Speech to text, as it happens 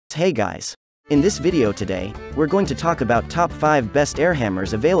Hey guys! In this video today, we're going to talk about top 5 best air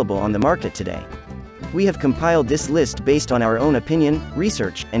hammers available on the market today. We have compiled this list based on our own opinion,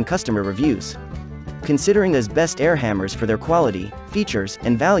 research, and customer reviews. Considering as best air hammers for their quality, features,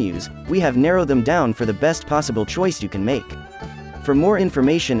 and values, we have narrowed them down for the best possible choice you can make. For more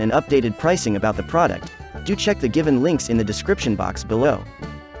information and updated pricing about the product, do check the given links in the description box below.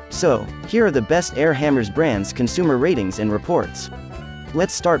 So, here are the best air hammers brands' consumer ratings and reports.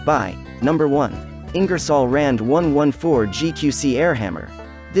 Let's start by number 1. Ingersoll Rand 114 GQC Air Hammer.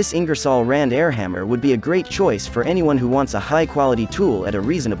 This Ingersoll Rand air hammer would be a great choice for anyone who wants a high-quality tool at a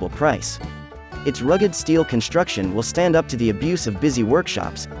reasonable price. Its rugged steel construction will stand up to the abuse of busy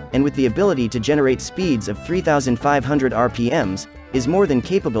workshops, and with the ability to generate speeds of 3,500 RPMs, is more than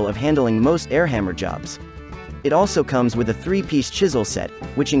capable of handling most air hammer jobs. It also comes with a 3-piece chisel set,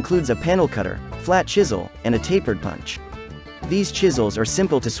 which includes a panel cutter, flat chisel, and a tapered punch. These chisels are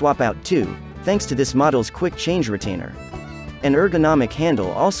simple to swap out too, thanks to this model's quick change retainer. An ergonomic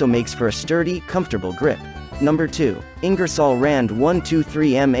handle also makes for a sturdy, comfortable grip. Number 2. Ingersoll Rand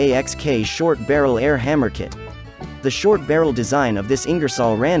 123MAXK Short Barrel Air Hammer Kit. The short barrel design of this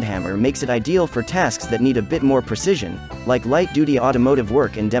Ingersoll Rand hammer makes it ideal for tasks that need a bit more precision, like light-duty automotive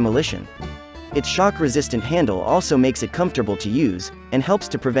work and demolition. Its shock-resistant handle also makes it comfortable to use, and helps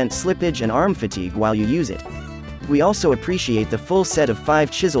to prevent slippage and arm fatigue while you use it. We also appreciate the full set of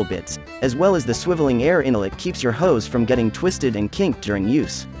 5 chisel bits, as well as the swiveling air inlet keeps your hose from getting twisted and kinked during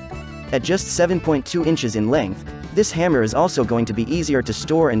use. At just 7.2 inches in length, this hammer is also going to be easier to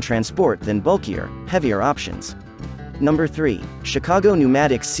store and transport than bulkier, heavier options. Number 3. Chicago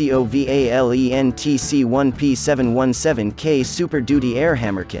Pneumatics COVALENTC1P717K Super Duty Air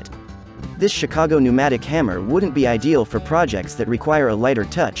Hammer Kit. This Chicago pneumatic hammer wouldn't be ideal for projects that require a lighter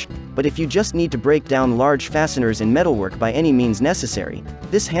touch, but if you just need to break down large fasteners and metalwork by any means necessary,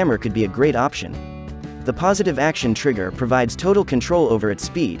 this hammer could be a great option. The positive action trigger provides total control over its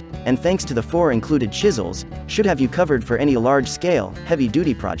speed, and thanks to the 4 included chisels, should have you covered for any large-scale,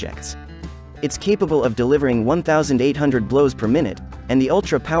 heavy-duty projects. It's capable of delivering 1,800 blows per minute, and the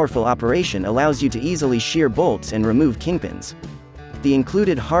ultra-powerful operation allows you to easily shear bolts and remove kingpins. The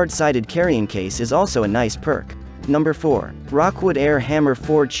included hard-sided carrying case is also a nice perk. Number 4. Rockwood Air Hammer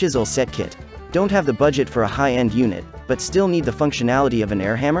 4 Chisel Set Kit. Don't have the budget for a high-end unit, but still need the functionality of an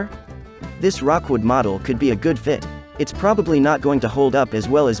air hammer? This Rockwood model could be a good fit. It's probably not going to hold up as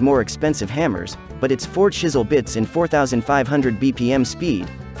well as more expensive hammers, but its 4 chisel bits and 4,500 BPM speed,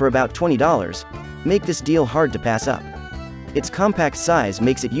 for about $20, make this deal hard to pass up. Its compact size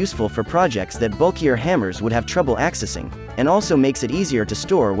makes it useful for projects that bulkier hammers would have trouble accessing, and also makes it easier to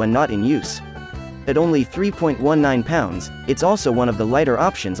store when not in use. At only 3.19 pounds, it's also one of the lighter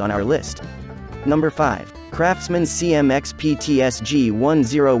options on our list. Number 5. Craftsman CMX PTSG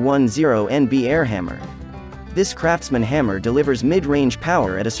 1010NB Air Hammer. This Craftsman hammer delivers mid-range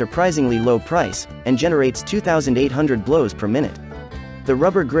power at a surprisingly low price, and generates 2,800 blows per minute. The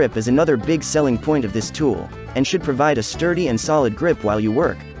rubber grip is another big selling point of this tool, and should provide a sturdy and solid grip while you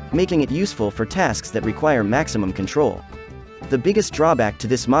work, making it useful for tasks that require maximum control. The biggest drawback to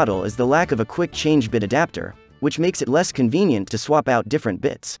this model is the lack of a quick change bit adapter, which makes it less convenient to swap out different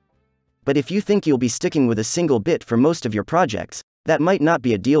bits. But if you think you'll be sticking with a single bit for most of your projects, that might not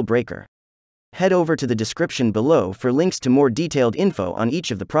be a deal breaker. Head over to the description below for links to more detailed info on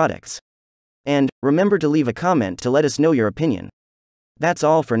each of the products. And, remember to leave a comment to let us know your opinion. That's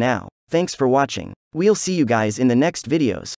all for now. Thanks for watching. We'll see you guys in the next videos.